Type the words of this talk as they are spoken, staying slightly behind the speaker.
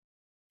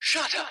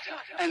Shut up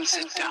and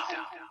sit down.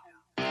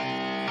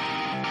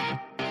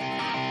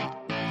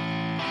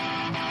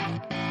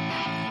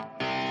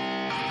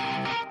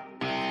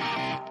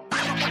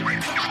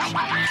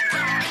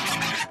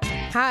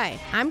 Hi,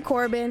 I'm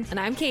Corbin. And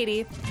I'm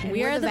Katie. And We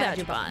we're are the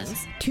Vagabonds.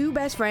 Vagabonds. Two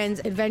best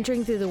friends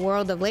adventuring through the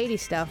world of lady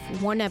stuff,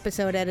 one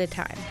episode at a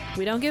time.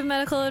 We don't give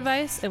medical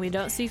advice, and we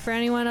don't speak for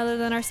anyone other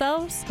than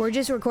ourselves. We're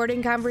just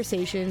recording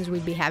conversations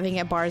we'd be having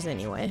at bars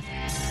anyway.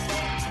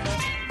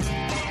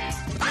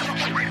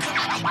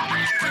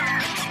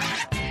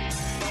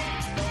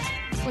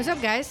 What's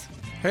up, guys?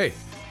 Hey,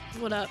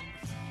 What up?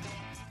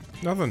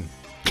 nothing.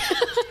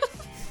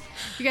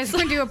 You guys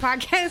want to do a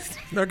podcast?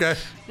 Okay.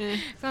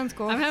 Sounds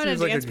cool. I'm having Seems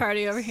a like dance a-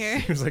 party over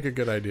here. Seems like a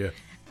good idea.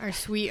 Our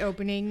sweet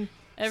opening.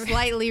 Every-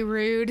 Slightly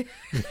rude.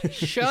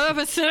 Shut up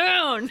and sit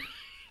down.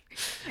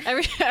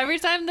 Every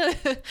time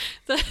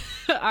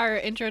our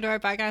intro to our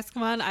podcast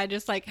come on, I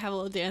just like have a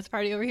little dance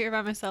party over here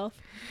by myself.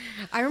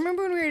 I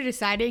remember when we were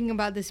deciding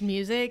about this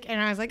music, and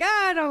I was like,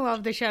 I don't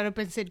love the shut up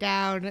and sit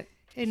down.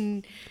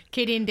 And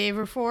Katie and Dave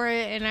were for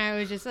it, and I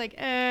was just like,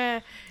 How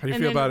do you And feel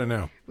then about it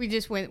now? we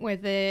just went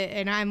with it,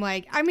 and I'm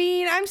like, I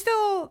mean, I'm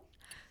still,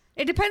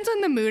 it depends on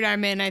the mood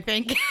I'm in, I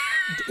think.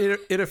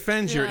 It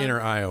offends your Yeah.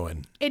 inner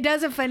Iowan. It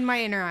does offend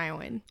my inner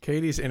Iowan.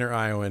 Katie's inner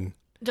Iowan,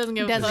 Doesn't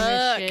give a Doesn't give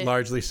a fuck. shit.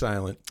 largely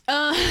silent.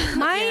 Yeah.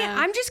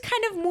 I'm just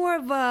kind of more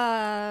of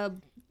a,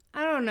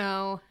 I don't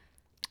know.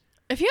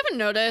 If you haven't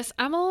noticed,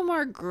 I'm a little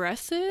more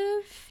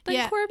aggressive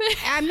than Corbin.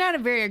 I'm not a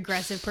very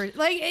aggressive person.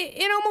 Like,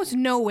 in almost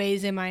no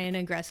ways am I an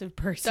aggressive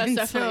person.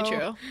 That's definitely so-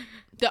 true.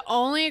 The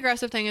only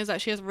aggressive thing is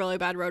that she has really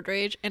bad road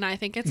rage, and I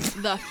think it's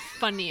the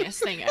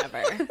funniest thing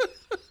ever.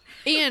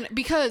 And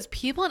because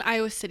people in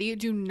Iowa City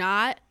do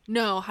not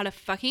know how to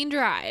fucking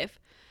drive,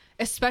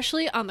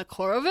 especially on the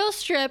Coralville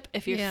Strip.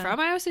 If you're Yeah. from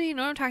Iowa City, you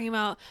know what I'm talking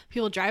about.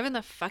 People drive in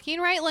the fucking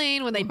right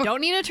lane when they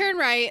don't need to turn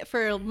right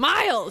for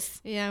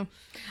miles. Yeah.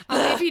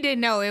 If you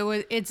didn't know,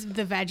 it's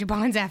the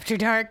Vagabonds After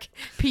Dark,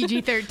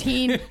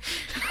 PG-13.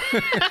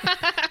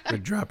 They're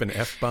dropping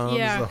F-bombs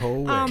Yeah. the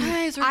whole way.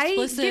 Guys, we're I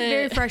explicit. get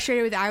very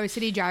frustrated with Iowa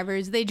City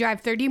drivers. They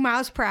drive 30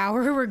 miles per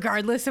hour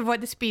regardless of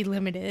what the speed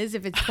limit is,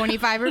 if it's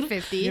 25 or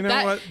 50. You know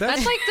That- what?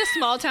 That's like the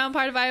small town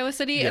part of Iowa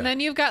City, Yeah. and then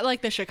you've got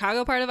like the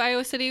Chicago part of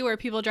Iowa City where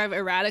people drive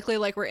erratically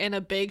like we're in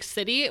a big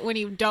city when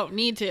you don't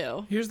need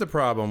to. Here's the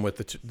problem with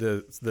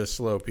the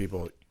slow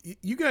people.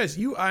 You guys,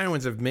 you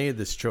Iowans have made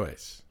this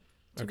choice.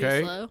 To be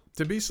Okay? slow?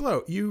 To be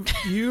slow.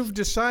 You've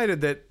decided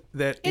that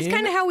It's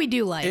kind of how we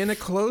do life. in a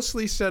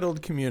closely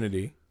settled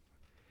community,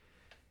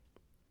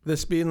 the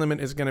speed limit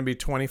is going to be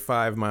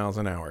 25 miles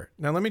an hour.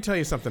 Now, let me tell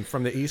you something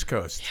from the East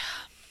Coast.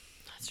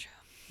 That's true.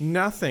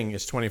 Nothing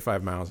is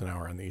 25 miles an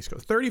hour on the East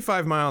Coast.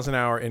 35 miles an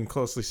hour in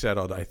closely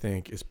settled, I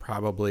think, is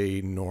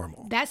probably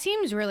normal. That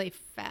seems really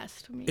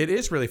fast to me. It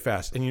is really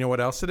fast. And you know what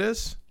else it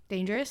is?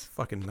 Dangerous?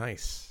 Fucking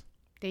nice.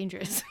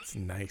 Dangerous. It's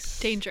nice.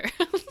 Danger.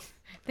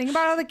 Think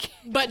about all the kids.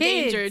 But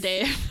danger,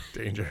 Dave.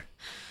 Danger.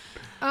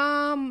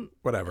 Um,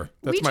 Whatever.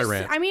 That's my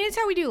rant. I mean, it's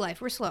how we do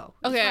life. We're slow.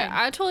 It's Okay, fine.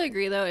 I totally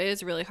agree though. It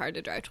is really hard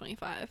to drive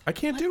 25. I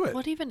can't do it.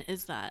 What even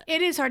is that?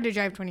 It is hard to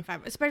drive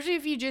 25, especially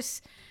if you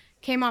just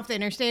came off the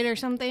interstate or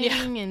something.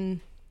 Yeah.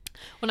 And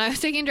When I was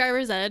taking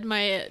driver's ed,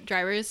 my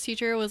driver's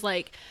teacher was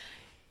like,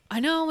 I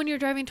know when you're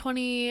driving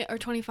 20 or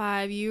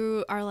 25,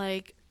 you are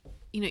like,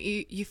 you know,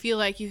 you feel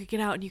like you could get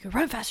out and you could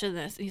run faster than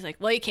this. And he's like,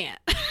 well, you can't.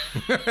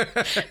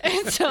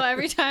 And so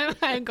every time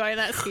I'm going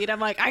that speed, I'm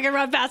like, I can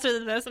run faster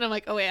than this. And I'm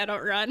like, oh, wait, I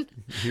don't run.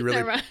 He really,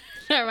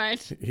 Never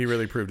mind. he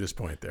really proved his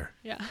point there.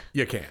 Yeah.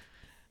 You can't.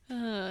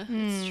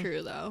 It's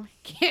true, though.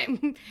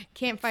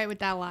 can't fight with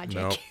that logic.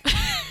 No.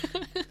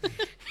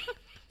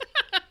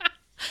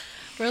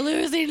 We're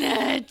losing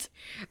it.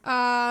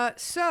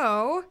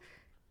 So,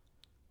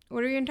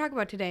 what are we going to talk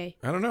about today?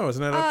 I don't know.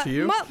 Isn't that up to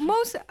you?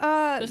 Most,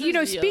 This you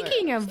know, is the other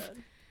speaking of,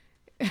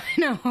 episode.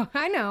 no,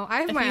 I know. I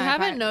have If my you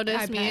haven't iPad-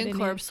 noticed, me iPad and in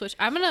Corb here. switch.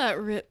 I'm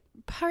gonna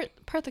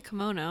part the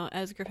kimono,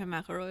 as Griffin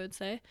McElroy would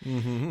say.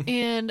 Mm-hmm.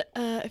 And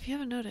if you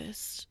haven't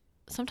noticed,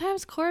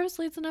 sometimes Corbs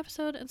leads an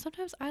episode, and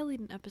sometimes I lead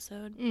an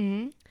episode.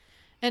 Mm-hmm.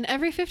 And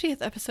every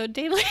 50th episode,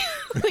 Dave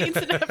leads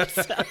an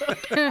episode.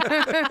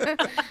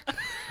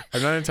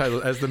 I'm not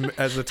entitled as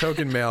the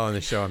token male on the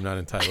show. I'm not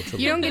entitled to.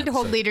 You don't get to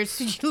hold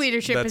leadership.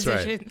 leadership That's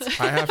positions.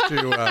 right.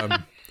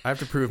 I have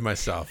to prove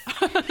myself.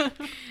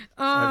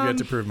 I've yet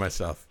to prove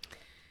myself.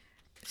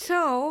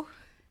 So,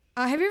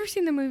 have you ever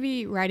seen the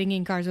movie Riding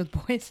in Cars with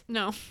Boys?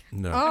 No,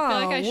 No. Oh,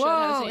 feel like I should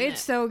have whoa, seen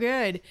it's it. so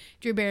good.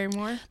 Drew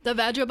Barrymore. the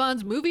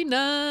Vagabonds movie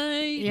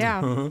night.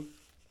 Yeah.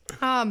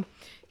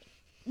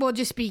 Well,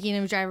 just speaking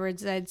of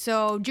driver's ed,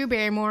 so Drew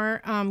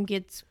Barrymore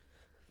gets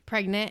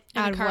pregnant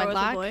In a out of car with a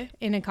wedlock boy?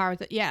 in a car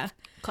with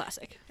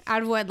Classic.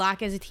 out of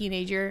wedlock as a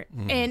teenager.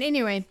 And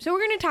anyway, so we're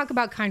going to talk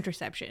about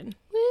contraception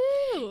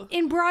Woo.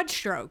 in broad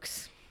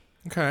strokes.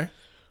 Okay.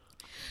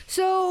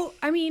 So,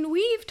 I mean,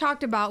 we've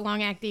talked about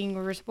long-acting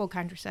reversible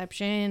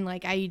contraception,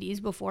 like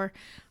IUDs, before,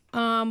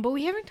 but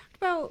we haven't talked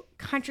about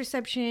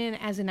contraception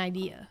as an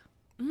idea.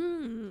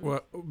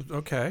 Well,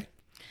 okay.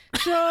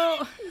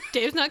 So,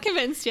 Dave's not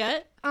convinced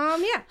yet.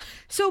 Yeah.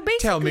 So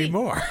basically, Tell me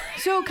more.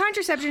 So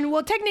contraception.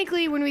 Well,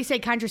 technically, when we say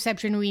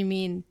contraception, we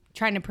mean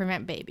trying to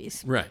prevent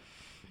babies Right.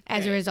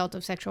 as a result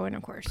of sexual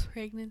intercourse.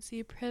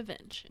 Pregnancy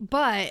prevention.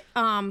 But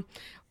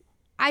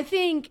I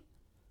think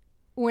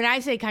when I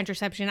say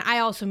contraception, I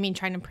also mean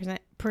trying to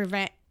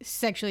prevent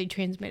sexually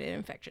transmitted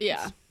infections.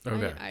 Yeah.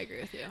 Okay. I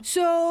agree with you.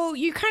 So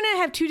you kind of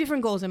have two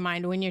different goals in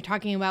mind when you're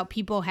talking about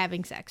people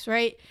having sex,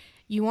 right?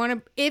 You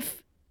want to,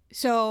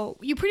 so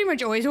you pretty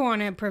much always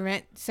want to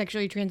prevent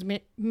sexually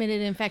transmitted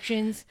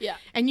infections. Yeah.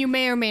 And you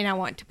may or may not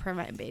want to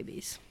prevent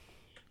babies.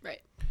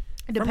 Right.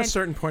 From a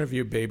certain point of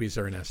view, babies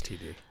are an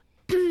STD.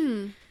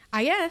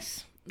 I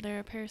guess. They're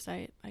a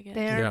parasite, I guess.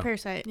 They are Yeah. a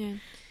parasite. Yeah.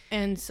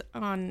 And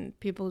on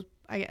people's,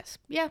 I guess.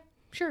 Yeah,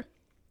 sure.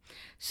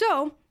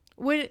 So,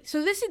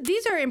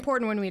 these are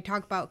important when we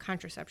talk about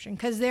contraception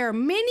because there are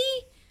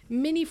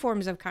many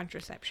forms of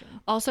contraception.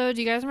 Also,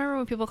 do you guys remember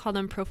when people call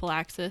them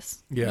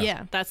prophylaxis?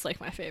 Yeah. That's like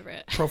my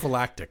favorite.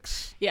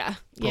 Prophylactics. Yeah.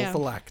 Yeah.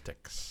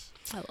 Prophylactics.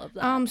 I love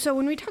that. So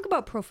when we talk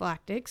about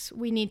prophylactics,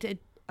 we need to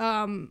there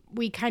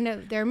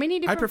are many I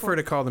different prefer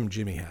to call them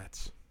Jimmy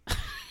hats.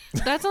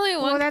 That's only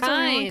one Well, that's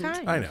kind. only one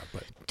kind. I know,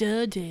 but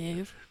Duh,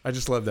 Dave. I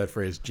just love that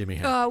phrase, Jimmy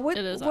hat. What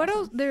It is what awesome.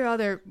 else? There are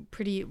other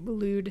pretty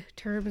lewd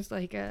terms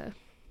like I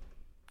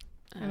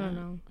don't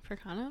know. For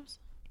condoms?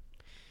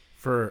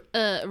 For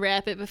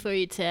Wrap it before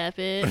you tap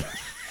it.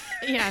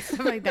 Yeah,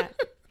 stuff like that.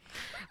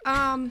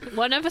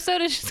 One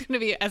episode is just going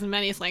to be as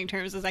many slang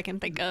terms as I can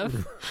think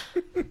of.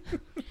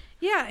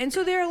 Yeah, and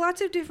so there are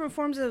lots of different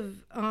forms of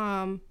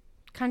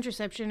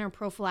contraception or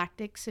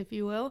prophylactics, if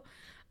you will.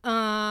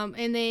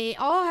 And they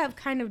all have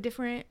kind of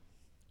different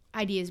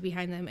ideas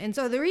behind them. And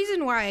so the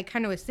reason why I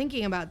kind of was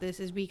thinking about this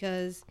is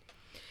because,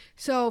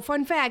 so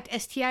fun fact,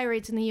 STI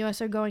rates in the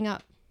U.S. are going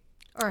up.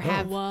 Or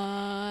have.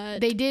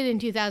 What? They did in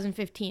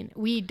 2015.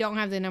 We don't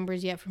have the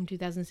numbers yet from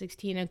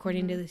 2016,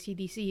 according to the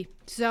CDC.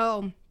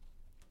 So,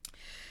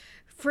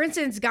 for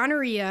instance,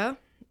 gonorrhea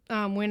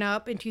went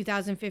up in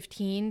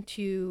 2015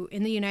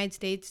 in the United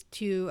States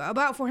to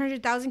about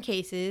 400,000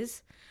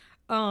 cases,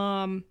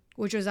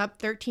 which was up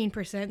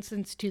 13%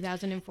 since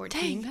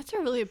 2014. Dang, that's a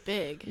really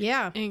big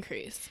Yeah.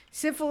 increase.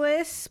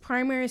 Syphilis,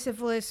 primary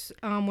syphilis,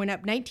 went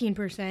up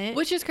 19%.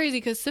 Which is crazy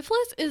because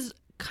syphilis is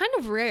kind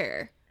of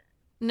rare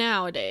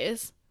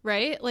nowadays,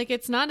 right? Like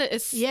it's not,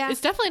 it's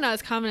definitely not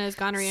as common as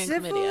gonorrhea and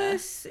chlamydia.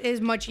 Syphilis is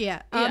much,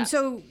 yeah. Yeah.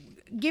 So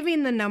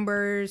giving the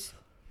numbers,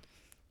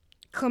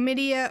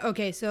 chlamydia,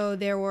 okay, so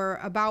there were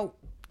about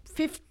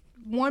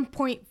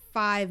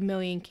 1.5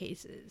 million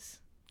cases.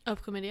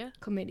 Of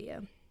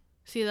chlamydia?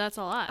 See, that's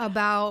a lot.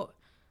 About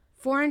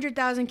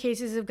 400,000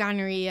 cases of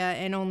gonorrhea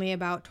and only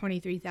about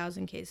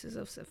 23,000 cases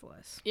of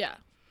syphilis. Yeah.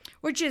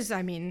 Which is,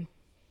 I mean,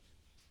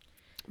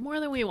 More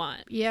than we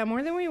want. yeah,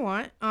 more than we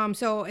want.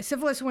 So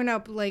syphilis went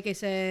up, like I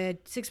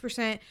said,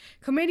 6%.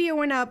 Chlamydia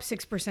went up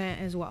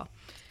 6% as well.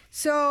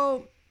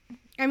 So,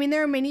 I mean,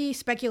 there are many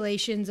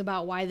speculations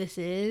about why this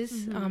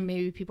is.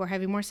 Maybe people are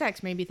having more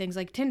sex, maybe things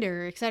like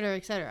Tinder, et cetera,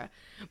 et cetera.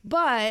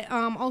 But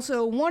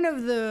also, one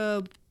of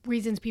the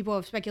reasons people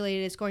have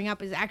speculated it's going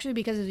up is actually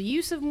because of the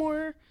use of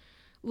more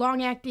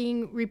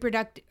long-acting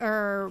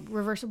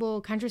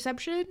reversible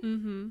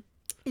contraception.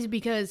 Is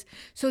because,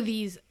 so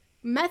these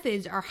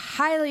methods are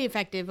highly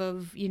effective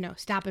of,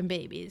 stopping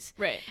babies.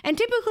 Right. And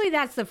typically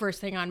that's the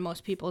first thing on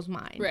most people's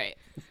mind. Right.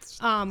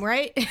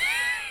 Right?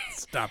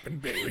 stopping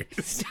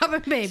babies.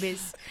 Stopping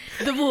babies.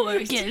 The war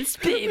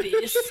against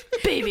babies.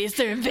 Babies,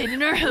 they're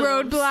invading our homes.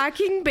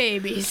 Roadblocking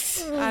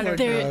babies. I don't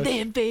know. They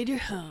invade your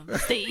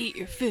homes. They eat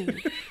your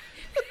food.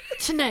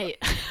 Tonight,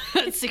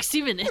 at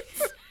 60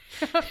 Minutes,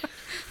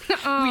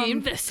 we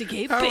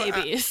investigate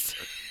babies.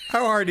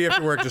 How hard do you have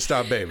to work to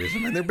stop babies? I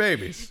mean, they're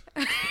babies.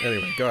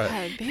 Anyway, go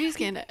ahead. God, babies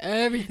get into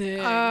everything.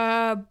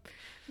 Well,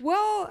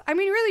 I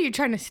mean, really, you're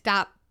trying to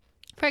stop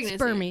Pregnancy.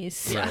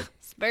 spermies. Right.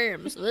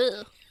 Sperms.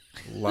 Ugh.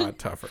 A lot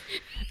tougher.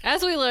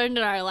 As we learned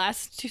in our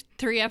last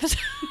 3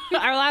 episodes,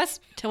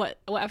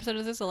 what episode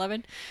is this?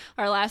 11?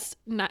 Our last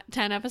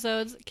 10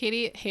 episodes,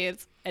 Katie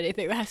hates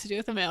anything that has to do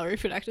with the male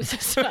reproductive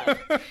system.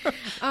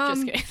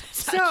 Just kidding.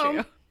 That's not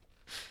true.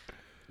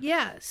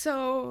 Yeah,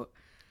 so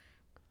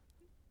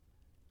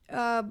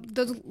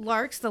those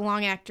LARCs, the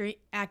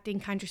long-acting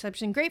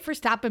contraception, great for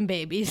stopping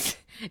babies.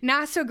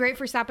 Not so great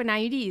for stopping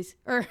IUDs.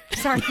 Or,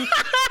 sorry.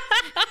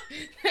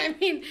 I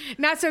mean,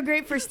 not so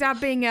great for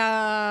stopping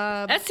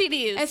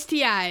STDs.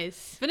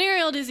 STIs.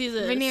 Venereal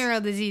diseases. Venereal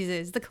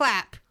diseases. The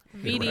clap.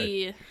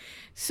 VD. Right.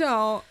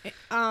 So,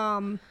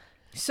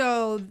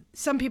 so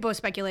some people have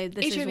speculated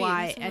this is HIV,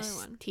 why that's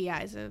another one.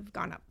 STIs have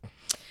gone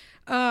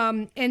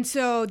up. And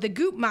so the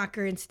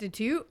Guttmacher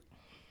Institute.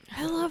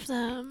 I love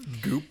them.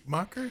 Goop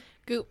mocker?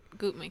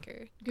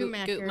 Goopmaker.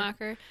 Goopmaker.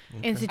 Goopmaker.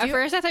 Institute. At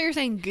first, I thought you were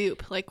saying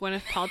Goop, like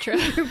Gwyneth Paltrow's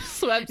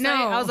website. No.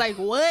 I was like,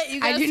 what? You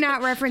guys I do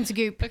not reference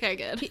Goop Okay,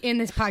 good. in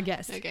this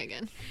podcast, Okay,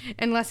 good.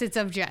 unless it's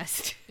of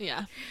jest.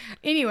 Yeah.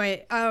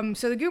 Anyway,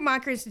 so the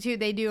Guttmacher Institute,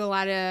 they do a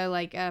lot of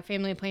like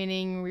family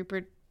planning,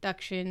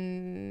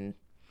 reproduction,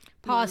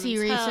 policy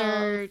Women's health.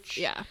 research.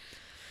 Yeah.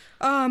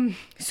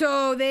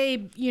 So they,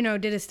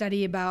 did a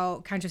study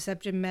about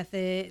contraception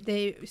method.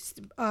 They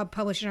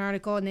published an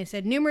article and they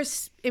said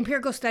numerous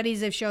empirical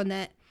studies have shown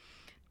that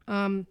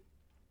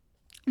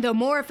the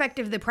more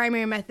effective the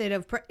primary method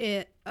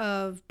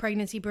of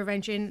pregnancy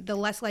prevention, the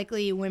less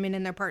likely women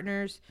and their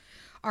partners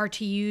are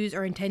to use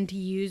or intend to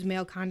use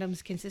male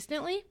condoms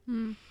consistently.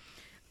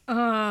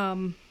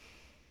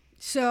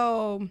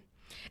 So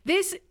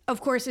this,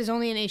 of course, is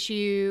only an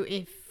issue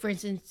if, for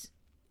instance,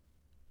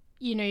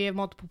 you have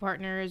multiple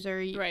partners,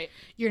 or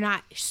you're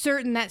not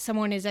certain that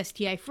someone is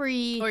STI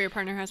free, Or your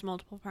partner has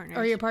multiple partners.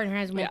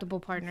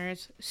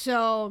 partners.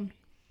 So,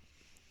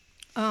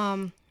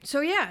 so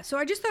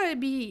I just thought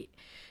it'd be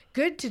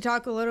good to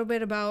talk a little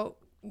bit about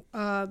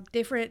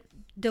different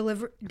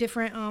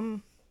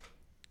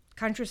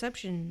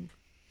contraception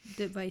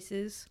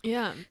devices.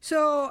 Yeah.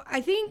 So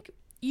I think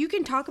you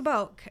can talk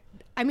about.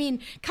 I mean,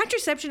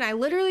 contraception. I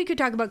literally could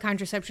talk about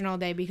contraception all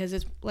day because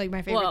it's like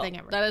my favorite thing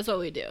ever. That is what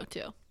we do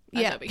too.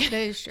 That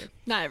is true.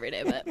 Not every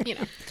day, but So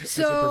it's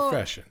a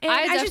profession. and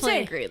I should definitely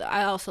say, agree though.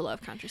 I also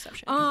love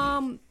contraception.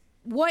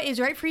 what is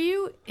right for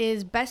you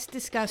is best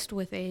discussed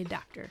with a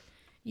doctor,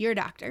 your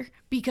doctor,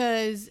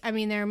 because I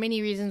mean there are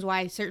many reasons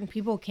why certain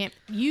people can't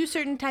use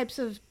certain types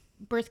of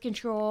birth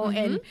control,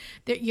 and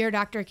your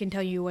doctor can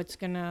tell you what's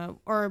gonna,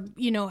 or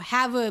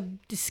have a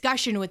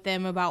discussion with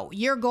them about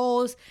your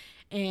goals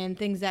and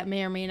things that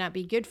may or may not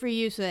be good for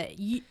you, so that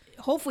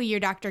hopefully your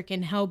doctor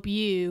can help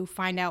you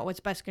find out what's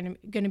going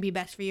to be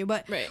best for you.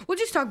 But we'll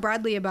just talk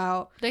broadly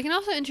about. They can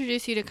also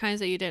introduce you to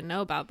kinds that you didn't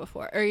know about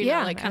before, or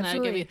kind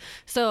of give you.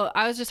 So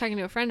I was just talking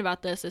to a friend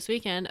about this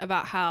weekend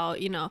about how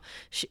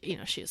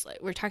she's like,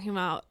 we're talking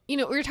about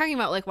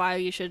like why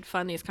you should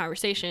fund these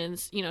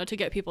conversations, to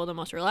get people the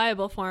most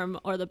reliable form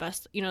or the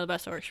best the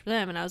best that works for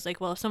them. And I was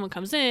like, well, if someone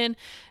comes in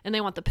and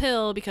they want the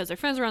pill because their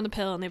friends are on the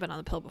pill and they've been on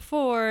the pill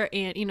before,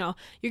 and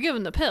you're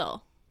giving the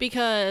pill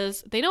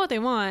because they know what they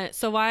want.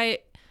 So why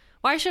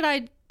should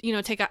I,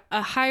 take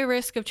a high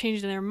risk of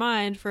changing their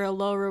mind for a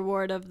low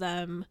reward of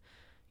them?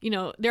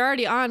 They're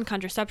already on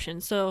contraception.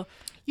 So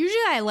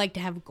usually I like to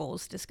have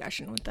goals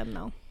discussion with them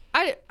though.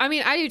 I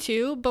mean, I do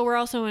too, but we're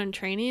also in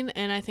training.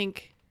 And I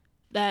think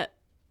that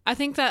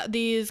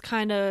these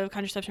kind of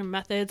contraception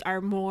methods are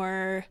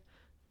more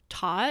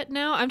taught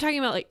now. I'm talking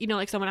about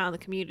like someone out in the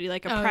community,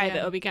 like a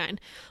private OB-GYN.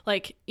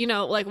 Like,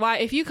 why,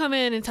 if you come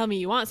in and tell me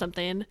you want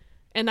something,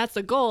 and that's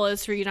the goal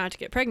is for you not to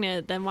get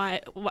pregnant, then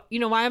why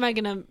am I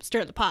going to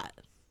stir the pot?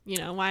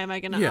 Why am I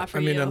going to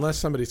offer you? I mean, unless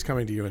somebody's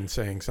coming to you and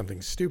saying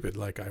something stupid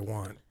like I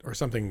want, or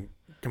something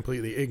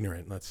completely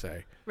ignorant, let's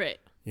say. Right.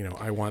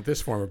 I want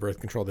this form of birth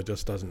control that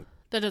just doesn't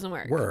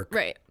work.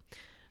 Right.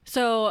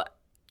 So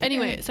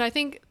anyway, so I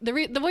think the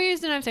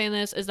reason I'm saying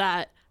this is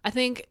that I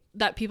think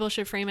that people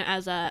should frame it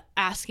as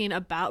asking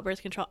about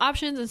birth control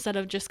options instead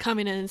of just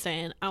coming in and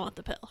saying, I want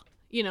the pill.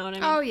 You know what I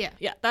mean? Oh, yeah.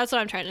 Yeah, that's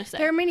what I'm trying to say.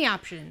 There are many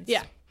options.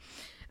 Yeah.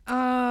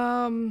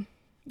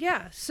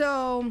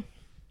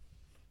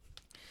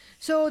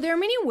 So there are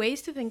many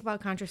ways to think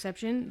about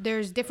contraception.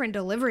 There's different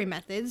delivery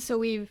methods. So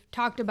we've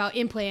talked about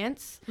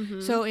implants.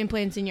 So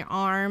implants in your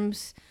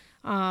arms,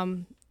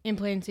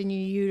 implants in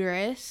your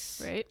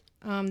uterus. Right.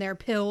 There are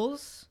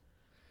pills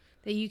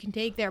that you can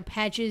take. There are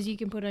patches you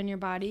can put on your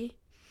body.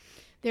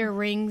 There are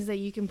rings that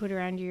you can put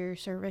around your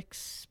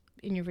cervix,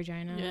 in your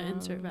vagina. Yeah,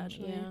 insert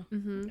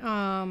vaginally.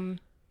 Yeah.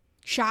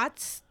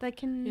 Shots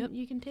that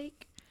you can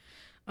take.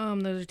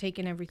 Those are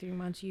taken every 3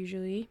 months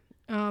usually.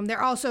 There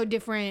are also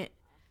different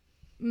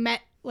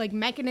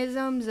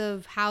mechanisms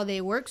of how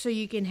they work. So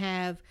you can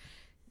have,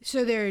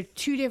 there are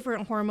two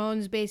different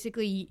hormones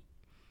basically.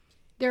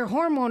 There are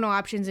hormonal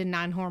options and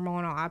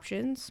non-hormonal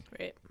options.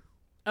 Right.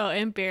 Oh,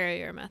 and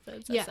barrier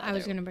methods. I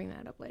was going to bring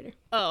that up later.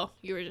 Oh,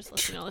 you were just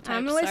listening all the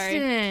time. I'm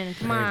listening.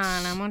 Come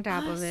on, I'm on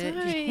top of it.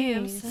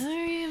 I'm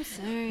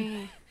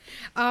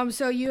sorry.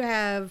 So you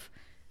have,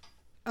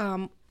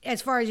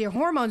 as far as your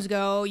hormones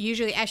go,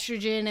 usually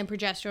estrogen and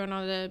progesterone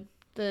are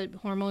the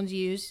hormones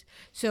used.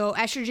 So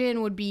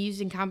estrogen would be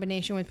used in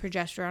combination with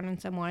progesterone in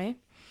some way.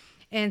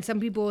 And some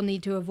people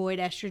need to avoid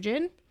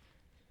estrogen.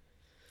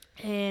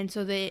 And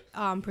so the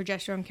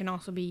progesterone can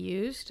also be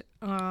used.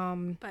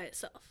 By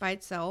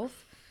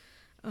itself.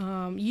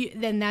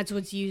 Then that's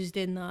what's used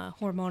in the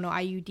hormonal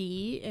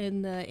IUD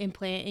and the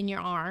implant in your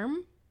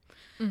arm.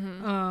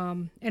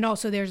 And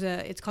also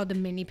it's called the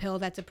mini pill.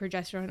 That's a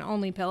progesterone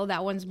only pill.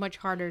 That one's much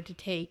harder to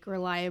take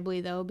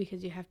reliably though,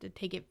 because you have to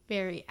take it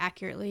very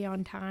accurately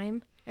on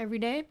time every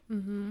day.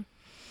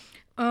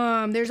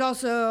 There's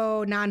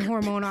also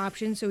non-hormonal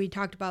options. So we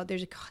talked about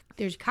there's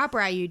copper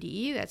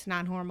IUD that's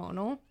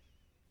non-hormonal.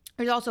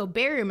 There's also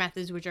barrier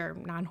methods, which are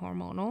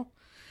non-hormonal.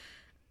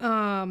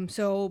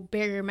 So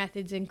barrier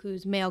methods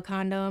includes male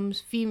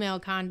condoms, female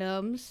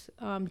condoms,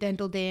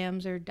 dental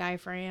dams or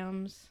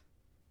diaphragms.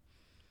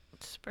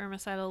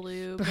 Spermicidal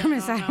lube.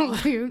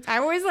 Spermicidal lube. I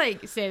always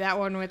say that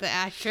one with the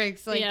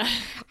asterisk. I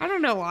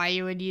don't know why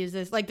you would use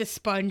this. Like the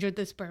sponge with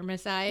the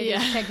spermicide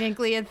is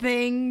technically a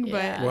thing,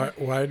 but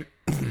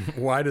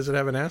why does it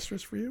have an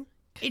asterisk for you?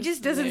 It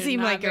just doesn't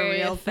seem like a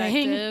real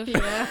thing.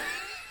 Yeah.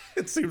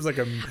 It seems like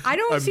I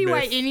don't a see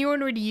why myth.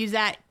 anyone would use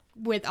that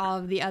with all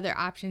of the other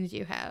options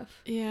you have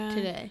Yeah.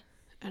 today.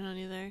 I don't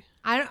either.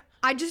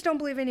 I just don't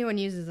believe anyone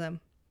uses them.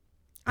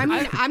 I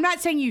mean, I'm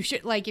not saying you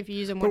should, like, if you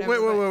use them, But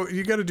whatever. wait,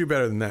 you got to do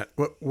better than that.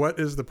 What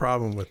is the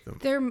problem with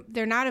them?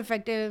 They're not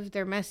effective.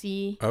 They're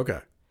messy. Okay.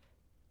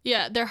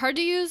 Yeah, they're hard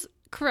to use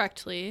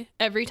correctly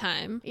every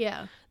time.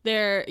 Yeah.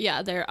 They're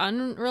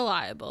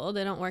unreliable.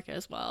 They don't work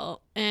as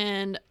well.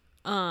 And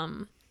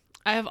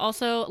I have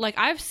also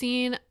I've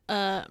seen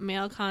a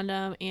male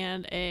condom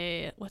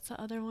and what's the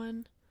other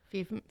one?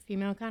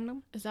 Female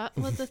condom. Is that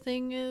what the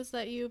thing is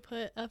that you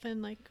put up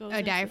and goes A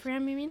into-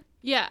 diaphragm, you mean?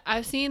 Yeah,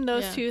 I've seen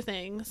those Yeah. two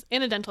things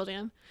and a dental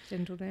dam.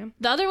 Dental dam.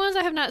 The other ones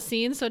I have not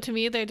seen, so to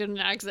me they didn't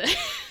exist.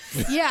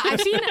 Yeah, I've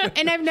seen,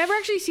 and I've never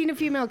actually seen a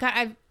female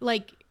condom.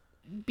 I've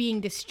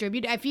being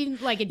distributed. I've seen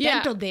a Yeah.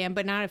 dental dam,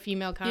 but not a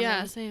female condom.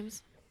 Yeah, same.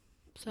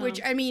 So, Which,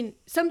 I mean,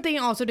 something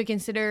also to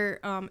consider,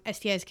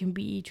 STIs can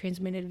be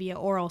transmitted via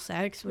oral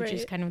sex, which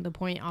is Right. kind of the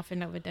point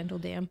often of a dental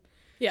dam.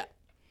 yeah.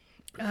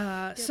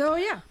 So,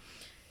 yeah.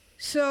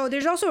 So,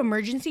 there's also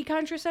emergency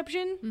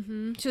contraception.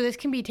 Mm-hmm. So, this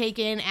can be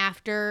taken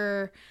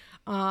after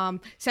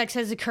sex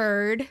has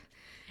occurred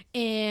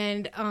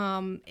and,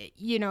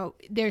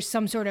 there's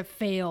some sort of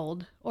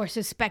failed or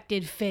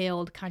suspected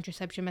failed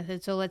contraception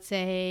method. So, let's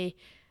say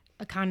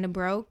a condom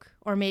broke,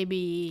 or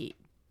maybe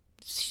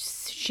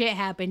shit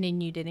happened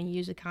and you didn't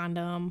use a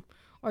condom,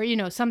 or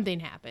something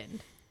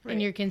happened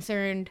and you're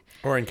concerned.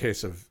 Or in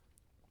case of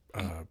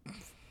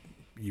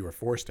you were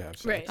forced to have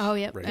sex. Right. Oh,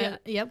 yep. Right.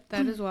 Yep,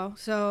 that as well.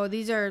 So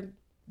these are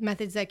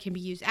methods that can be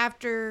used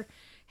after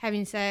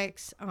having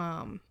sex.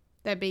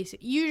 That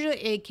usually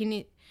it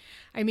can,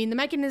 I mean, the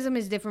mechanism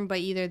is different, but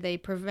either they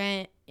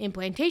prevent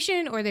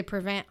implantation or they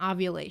prevent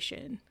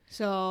ovulation.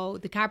 So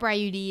the copper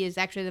IUD is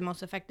actually the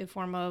most effective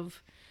form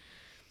of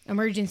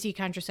emergency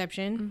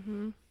contraception.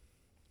 Mm-hmm.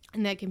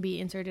 And that can be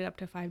inserted up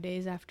to 5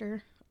 days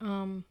after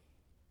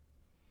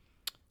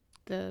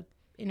the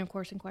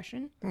intercourse in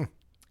question.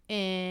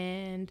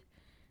 And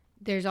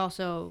there's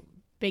also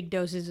big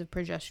doses of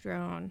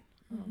progesterone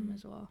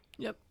as well.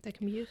 Yep. That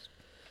can be used.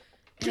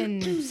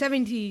 And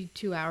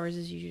 72 hours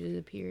is usually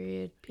the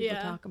period people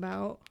Yeah. talk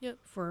about Yep.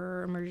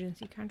 for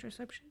emergency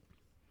contraception.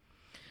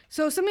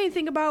 So something to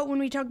think about when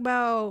we talk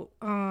about,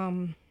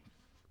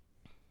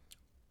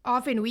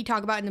 often we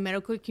talk about in the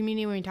medical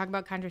community when we talk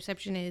about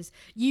contraception is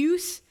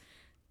use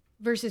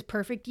versus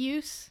perfect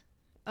use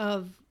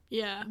of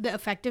Yeah. the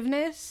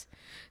effectiveness.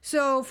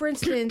 So, for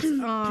instance,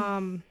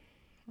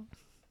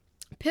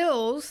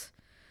 pills,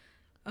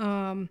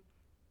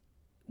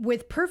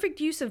 with perfect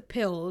use of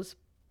pills,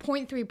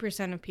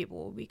 0.3% of people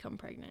will become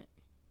pregnant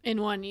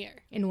In 1 year.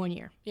 in 1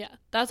 year. Yeah.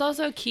 That's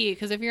also key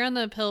because if you're on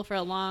the pill for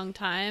a long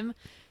time,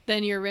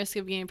 then your risk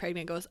of getting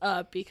pregnant goes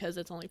up because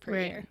it's only per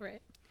Right. year.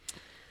 Right.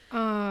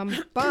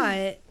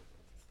 But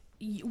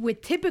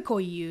with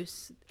typical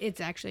use, it's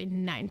actually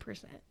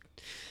 9%.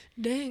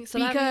 Dang. So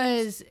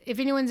Because if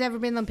anyone's ever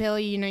been on the pill,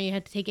 you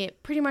have to take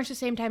it pretty much the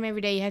same time every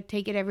day. You have to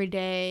take it every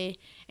day.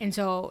 And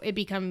so it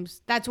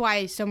becomes, that's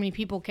why so many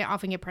people can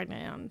often get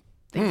pregnant on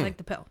things like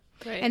the pill.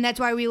 Right. And that's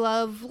why we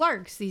love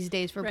Larks these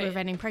days for Right.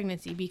 preventing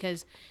pregnancy,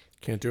 because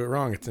Can't do it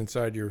wrong. It's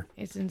inside your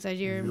it's inside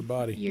your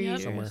body your Yep.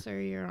 uterus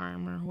or your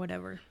arm or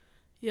whatever.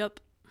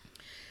 Yep.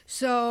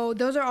 So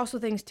those are also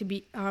things to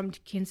be to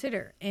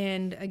consider.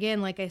 And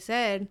again, like I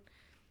said,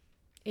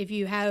 if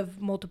you have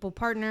multiple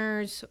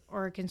partners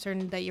or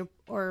concerned that you're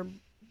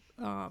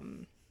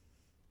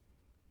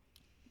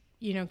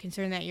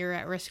concerned that you're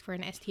at risk for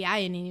an STI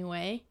in any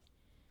way,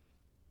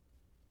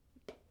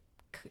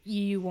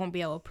 you won't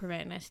be able to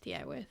prevent an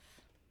STI with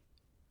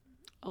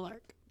A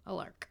lark. a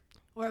Lark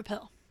Or a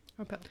pill.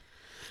 or pill.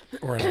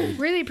 or an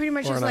Really, pretty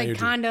much Or just an like IUD.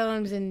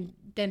 condoms and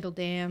dental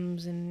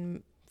dams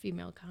and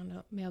male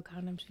condoms,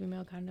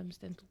 female condoms,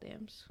 dental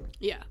dams.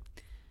 Yeah.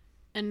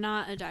 And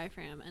not a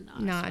diaphragm and not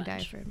a Not a sponge.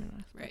 diaphragm.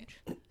 And a Right.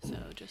 So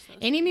just those.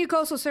 Any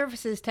mucosal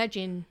surfaces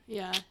touching,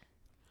 Yeah.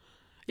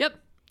 Yep.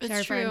 It's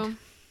Sorry, true. friend.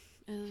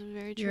 It's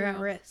very true. you're at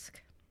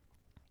risk.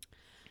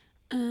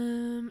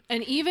 And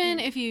even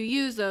if you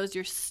use those,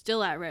 you're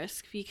still at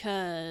risk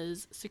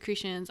because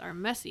secretions are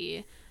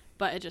messy,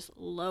 but it just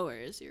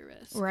lowers your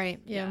risk. Right.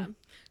 Yeah. Yeah.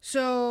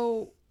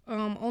 So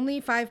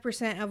only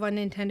 5% of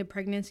unintended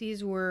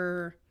pregnancies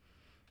were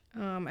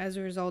as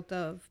a result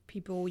of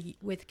people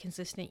with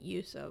consistent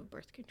use of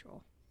birth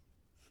control.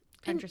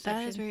 That is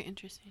Contraception. very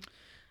interesting.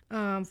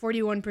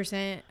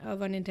 41%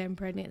 of unintended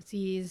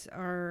pregnancies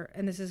are,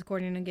 and this is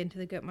according again to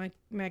the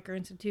Guttmacher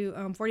Institute,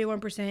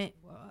 41%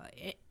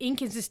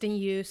 inconsistent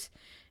use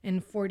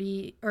and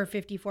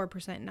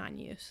 54%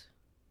 non-use.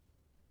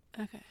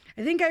 Okay.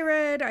 I think I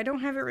read, I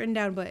don't have it written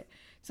down, but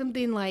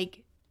something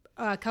like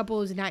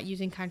couples not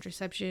using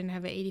contraception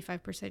have an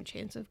 85%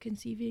 chance of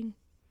conceiving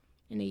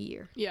in a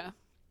year. Yeah.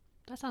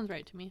 That sounds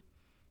right to me.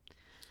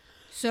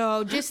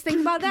 So just think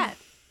about that.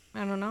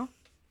 I don't know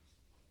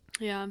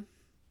Yeah.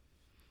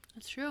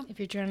 That's true. if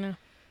you're trying to,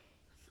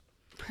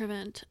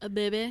 Prevent a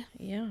baby.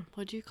 yeah,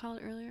 What'd you call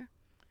it earlier?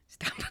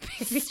 stop a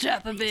baby.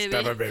 Stop a baby.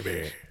 Stop it,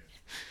 baby.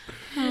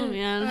 Oh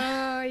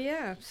man.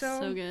 Yeah.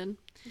 So good.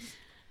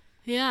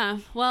 Yeah.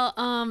 Well,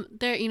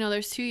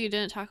 there's two you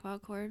didn't talk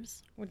about,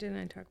 Corbs. What didn't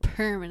I talk about?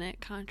 Permanent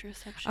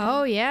contraception.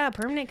 Oh yeah,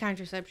 permanent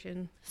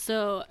contraception.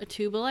 So a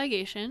tubal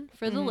ligation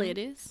for the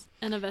ladies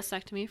and a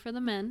vasectomy for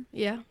the men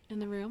Yeah. in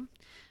the room.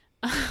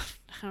 I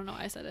don't know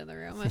why I said in the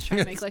room. I was trying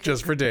to make like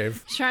Just for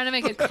Dave. trying to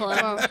make a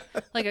club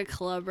like a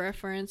club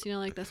reference,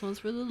 like this one's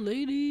for the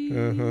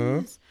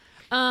ladies.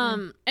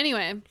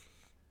 Anyway.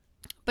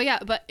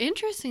 But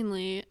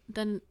interestingly,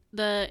 then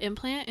the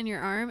implant in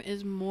your arm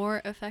is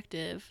more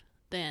effective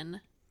than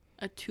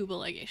a tubal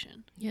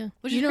ligation. Yeah.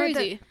 Which is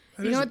crazy.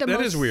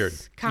 That is weird.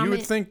 common- You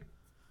would think.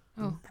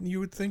 Oh. You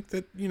would think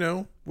that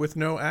with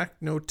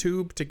no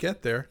tube to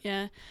get there.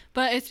 Yeah,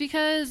 but it's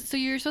because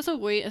you're supposed to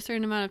wait a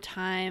certain amount of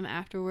time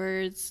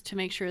afterwards to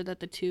make sure that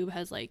the tube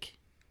has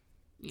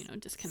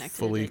disconnected.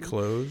 Fully and-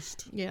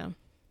 closed. Yeah.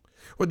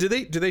 Well, do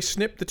they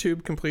snip the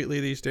tube completely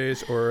these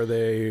days, or are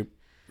they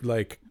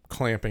like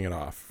clamping it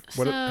off?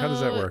 How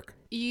does that work?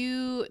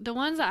 The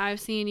ones that I've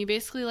seen, you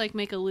basically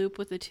make a loop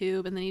with the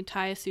tube and then you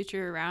tie a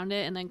suture around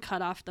it and then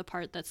cut off the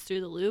part that's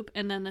through the loop,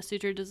 and then the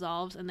suture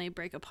dissolves and they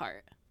break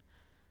apart.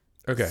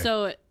 Okay.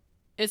 So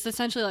it's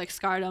essentially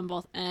scarred on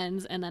both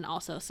ends and then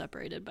also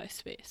separated by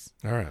space.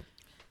 All right.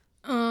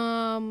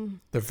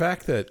 The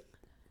fact that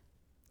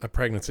a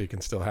pregnancy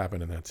can still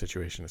happen in that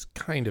situation is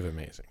kind of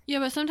amazing. Yeah,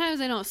 but sometimes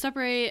they don't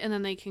separate and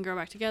then they can grow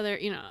back together,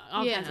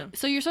 all kinds of.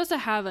 So you're supposed to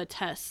have a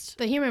test.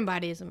 The human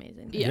body is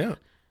amazing. Yeah.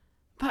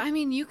 But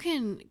you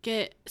can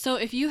get, so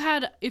if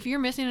you're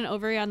missing an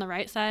ovary on the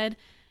right side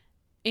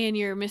and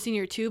you're missing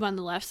your tube on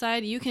the left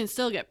side, you can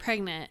still get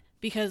pregnant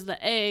because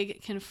the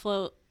egg can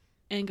float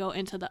and go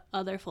into the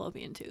other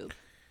fallopian tube.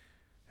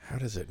 How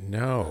does it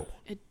know?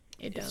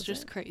 It's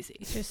just crazy.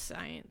 It's just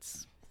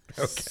science.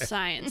 Okay.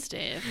 Science,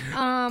 Dave.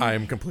 I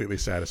am completely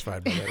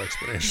satisfied by that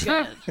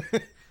explanation.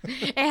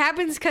 It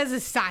happens because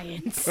of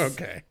science.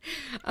 Okay.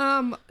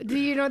 Do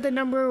you know the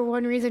number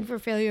one reason for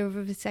failure of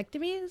a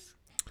vasectomy is?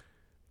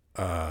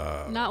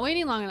 Not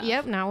waiting long enough.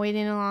 Yep, not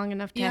waiting long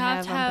enough to You have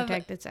have to have-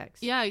 unprotected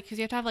sex. Yeah, because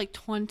you have to have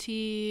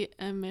 20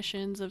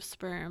 emissions of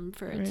sperm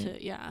for it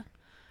to,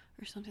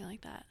 or something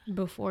like that.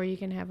 Before you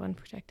can have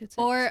unprotected sex.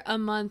 Or a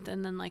month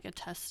and then a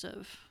test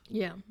of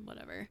Yeah.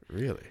 whatever.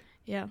 Really?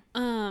 Yeah.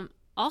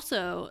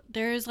 Also,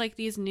 there's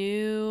these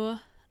new,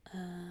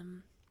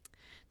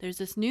 there's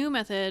this new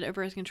method of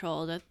birth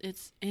control that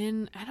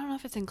I don't know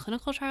if it's in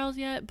clinical trials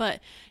yet, but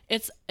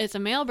it's a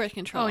male birth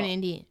control. Oh, in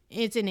India.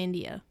 It's in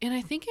India. And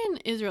I think in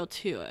Israel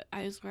too.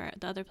 I was where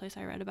the other place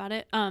I read about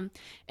it.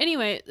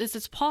 Anyway, it's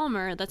this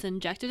polymer that's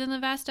injected in the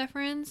vas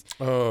deferens.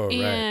 Oh,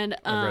 And, right.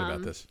 I've read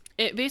about this.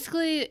 It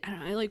basically, I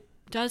don't know, it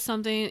does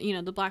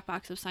something, the black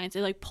box of science.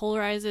 It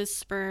polarizes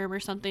sperm or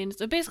something.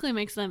 So it basically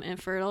makes them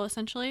infertile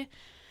essentially.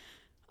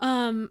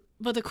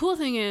 But the cool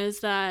thing is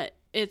that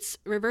it's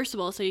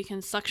reversible, so you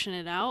can suction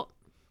it out,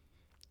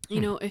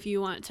 if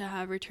you want to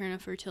have return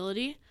of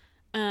fertility.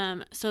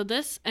 So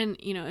this, and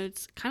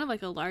it's kind of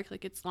like a lark,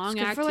 it's long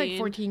It's good acting.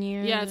 for 14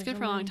 years. Yeah, it's good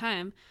for a long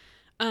time.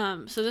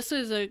 So this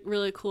is a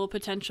really cool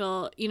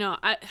potential,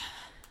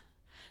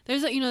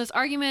 there's this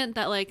argument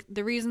that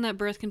the reason that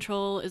birth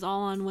control is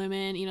all on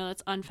women,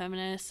 that's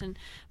unfeminist and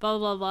blah,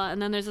 blah, blah, blah.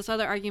 And then there's this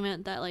other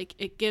argument that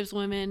it gives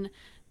women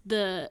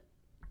the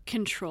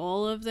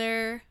control of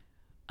their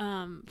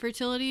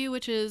fertility,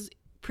 which is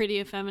pretty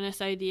a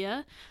feminist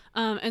idea.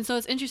 And so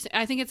it's interesting.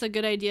 I think it's a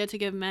good idea to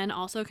give men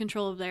also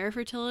control of their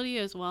fertility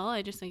as well.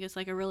 I just think it's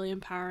a really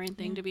empowering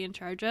thing to be in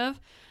charge of.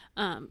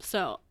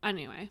 So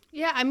anyway.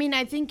 Yeah,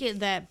 I think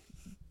that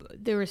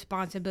the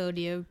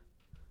responsibility of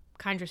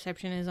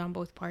contraception is on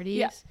both parties.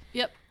 Yeah.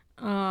 Yep.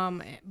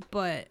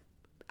 But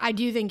I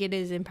do think it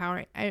is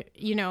empowering.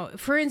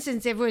 For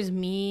instance, if it was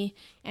me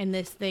and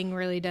this thing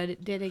really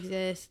did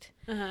exist,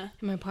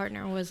 my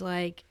partner was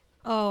like,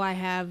 "Oh, I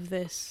have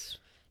this,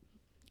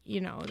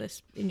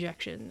 this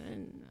injection,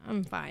 and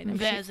I'm fine. I'm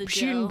Vasogel,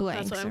 shooting that's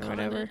blanks what I'm or calling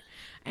whatever." it.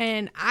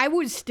 And I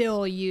would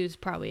still use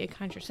probably a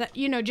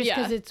contraception, just Yeah.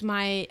 because it's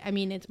my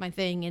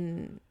thing,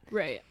 and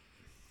Right.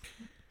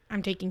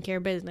 I'm taking care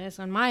of business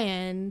on my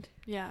end.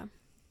 Yeah.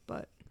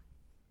 But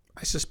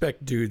I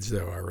suspect dudes,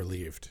 though, are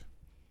relieved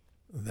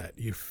that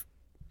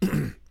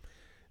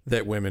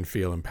that women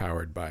feel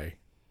empowered by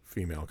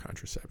female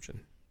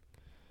contraception.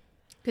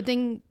 good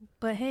thing.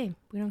 But hey,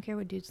 we don't care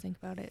what dudes think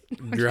about it.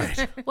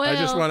 Right. Well, I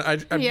just want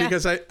Yeah.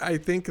 because I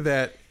think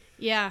that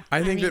Yeah.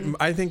 I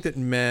think that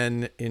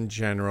men in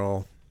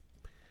general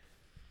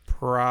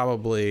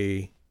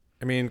probably,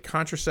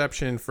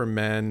 contraception for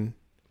men,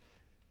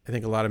 I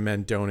think a lot of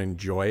men don't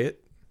enjoy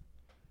it.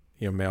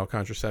 Male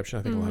contraception,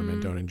 I think a lot of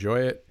men don't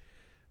enjoy it.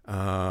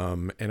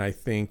 And I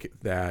think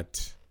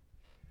that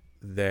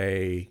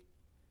they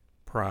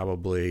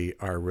probably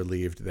are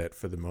relieved that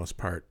for the most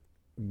part,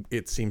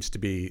 it seems to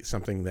be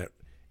something that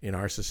in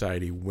our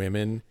society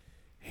women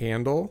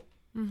handle,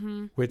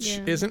 which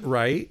Yeah. isn't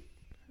right.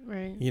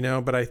 Right.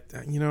 But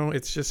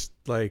it's just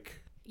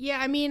Yeah,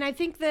 I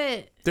think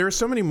that there are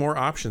so many more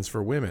options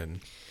for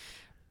women.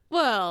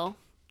 Well,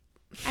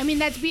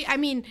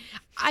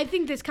 I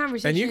think this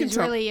conversation can is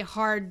tell- really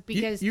hard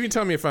because you can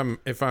tell me if I'm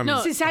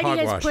No, society has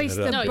hogwashing placed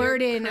it the up. you're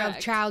burden of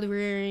correct. child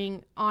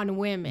rearing on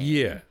women.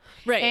 Yeah.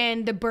 Right.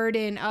 And the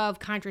burden of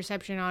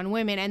contraception on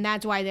women, and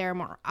that's why there are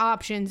more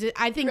options.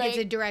 I think it's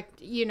Right. a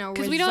direct, result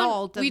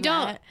Because of we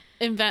don't that.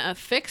 invent a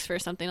fix for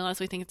something unless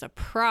we think it's a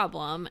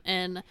problem,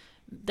 and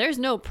there's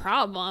no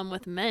problem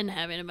with men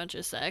having a bunch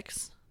of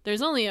sex.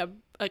 There's only a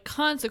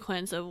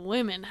consequence of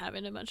women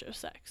having a bunch of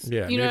sex.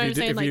 Yeah. You know what I'm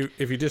saying?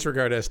 If you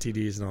disregard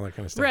STDs and all that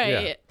kind of stuff.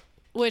 right. Yeah.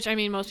 Which I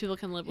mean, most people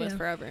can live with Yeah.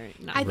 forever,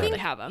 not I really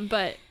think- have them,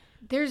 but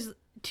There's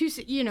two,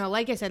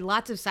 like I said,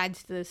 lots of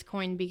sides to this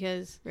coin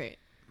because right.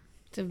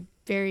 it's a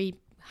very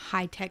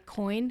high tech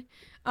coin.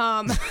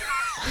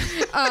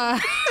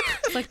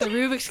 It's like the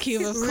Rubik's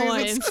cube of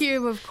Rubik's coins.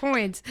 cube of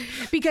coins,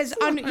 because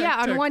on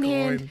high-tech one coin.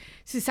 hand,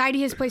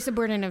 society has placed the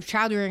burden of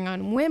child rearing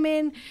on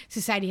women.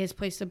 Society has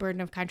placed the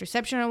burden of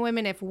contraception on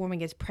women. If a woman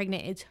gets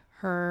pregnant, it's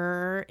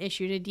her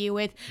issue to deal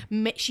with.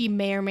 She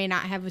may or may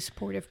not have a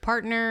supportive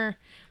partner,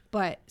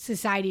 but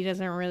society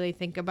doesn't really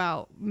think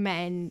about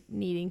men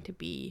needing to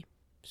be,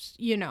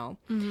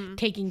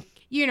 taking.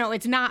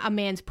 It's not a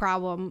man's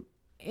problem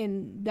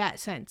in that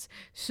sense.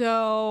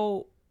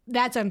 So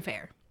that's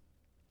unfair.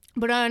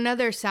 But on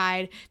another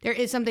side, there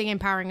is something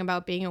empowering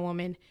about being a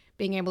woman,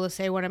 being able to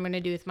say what I'm going to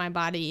do with my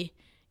body.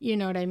 You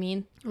know what I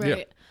mean? Right.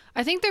 Yeah.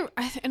 I think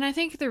I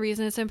think the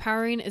reason it's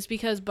empowering is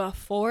because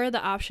before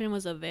the option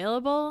was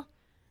available,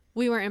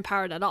 we weren't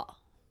empowered at all.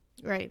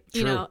 Right.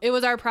 You True. know, it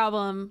was our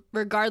problem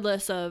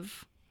regardless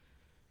of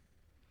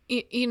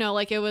it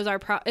was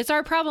it's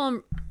our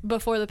problem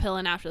before the pill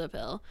and after the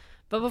pill.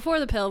 But before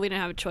the pill, we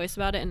didn't have a choice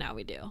about it, and now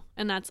we do.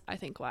 And that's, I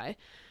think, why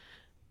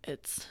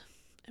it's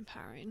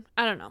empowering.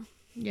 I don't know.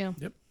 Yeah.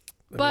 Yep.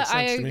 That But makes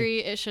I sense to me.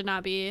 agree it should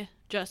not be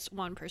just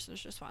one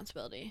person's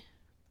responsibility.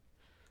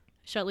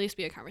 It should at least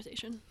be a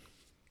conversation.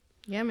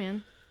 Yeah,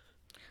 man.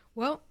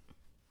 Well,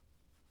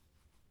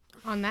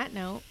 on that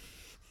note,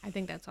 I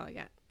think that's all I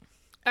got.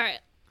 All right.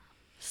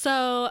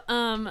 So,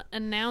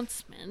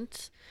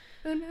 announcement.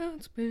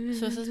 Announcement.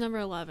 So this is number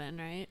 11,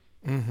 right?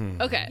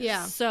 Mm-hmm. Okay.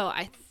 Yeah. So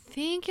I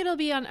think it'll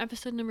be on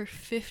episode number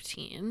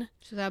 15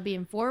 So that'll be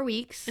in 4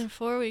 weeks. in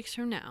 4 weeks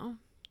from now.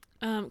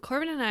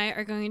 Corbin and I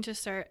are going to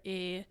start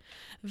a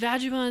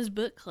Vagabonds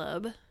book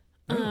club.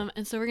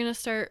 And so we're going to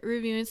start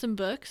reviewing some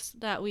books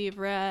that we've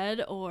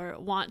read or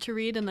want to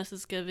read, and this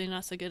is giving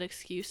us a good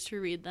excuse to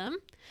read them.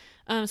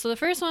 So the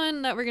first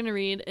one that we're going to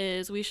read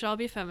is We Should All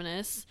Be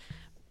Feminists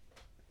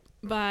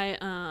by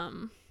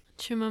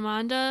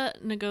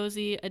Chimamanda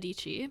Ngozi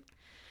Adichie.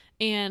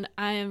 And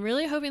I am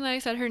really hoping that I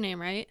said her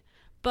name right,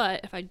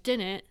 but if I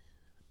didn't,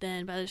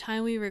 then by the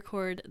time we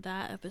record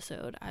that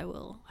episode, I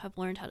will have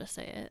learned how to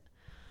say it.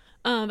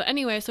 But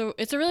anyway, so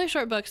it's a really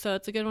short book, so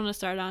it's a good one to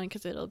start on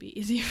because it'll be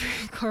easy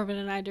for Corbin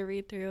and I to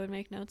read through and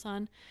make notes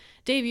on.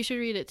 Dave, you should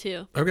read it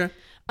too. Okay.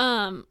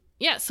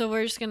 Yeah, so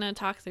we're just gonna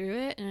talk through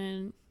it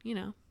and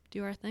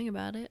do our thing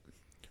about it.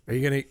 Are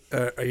you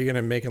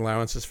gonna make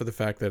allowances for the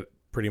fact that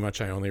pretty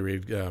much I only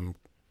read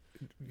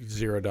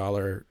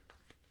 $0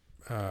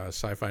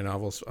 sci-fi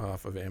novels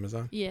off of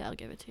Amazon? Yeah, I'll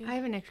give it to you. I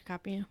have an extra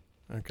copy.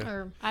 Okay.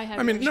 Or, I have.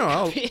 I mean, your no,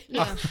 copy.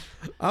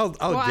 I'll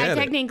well, I get it.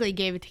 technically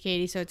gave it to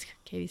Katie, so it's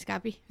Katie's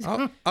copy.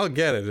 I'll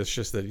get it. It's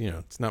just that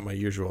it's not my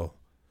usual.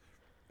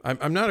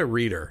 I'm not a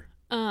reader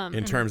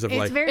in terms of It's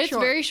like. very It's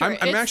short. very short.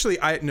 I'm It's- actually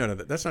no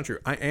that's not true.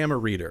 I am a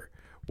reader.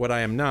 What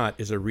I am not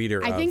is a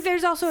reader. I of think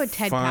there's also a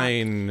TED Talk.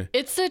 fine.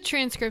 It's a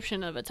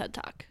transcription of a TED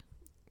Talk.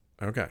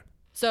 Okay.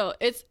 So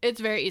it's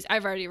very easy.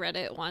 I've already read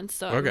it once,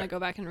 so I'm Okay. gonna go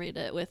back and read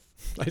it with.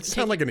 I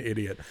sound like an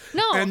idiot.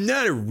 No. I'm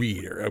not a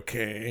reader.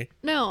 Okay.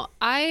 No,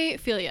 I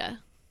feel ya.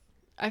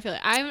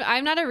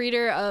 I'm not a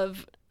reader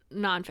of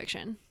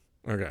nonfiction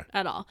Okay.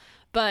 at all,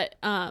 but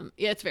yeah,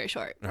 it's very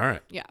short. All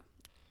right. Yeah.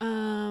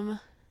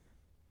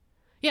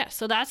 Yeah.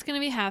 So that's gonna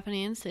be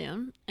happening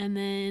soon, and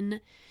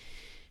then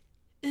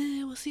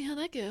we'll see how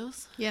that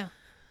goes. Yeah.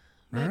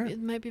 All right.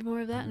 It might be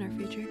more of that in our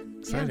future.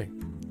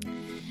 Exciting.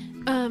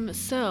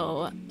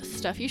 So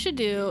stuff you should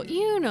do.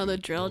 You know the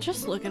drill.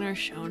 Just look in our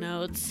show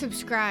notes.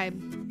 Subscribe,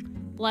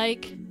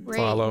 Like, rate,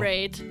 Follow.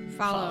 rate,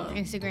 follow,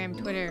 Instagram,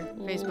 Twitter,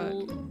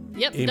 Facebook,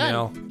 Yep.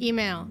 Email.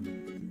 email.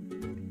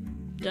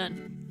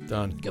 Done.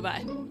 Done.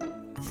 Goodbye.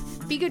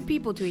 Be good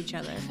people to each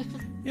other.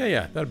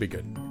 Yeah. That'd be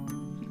good.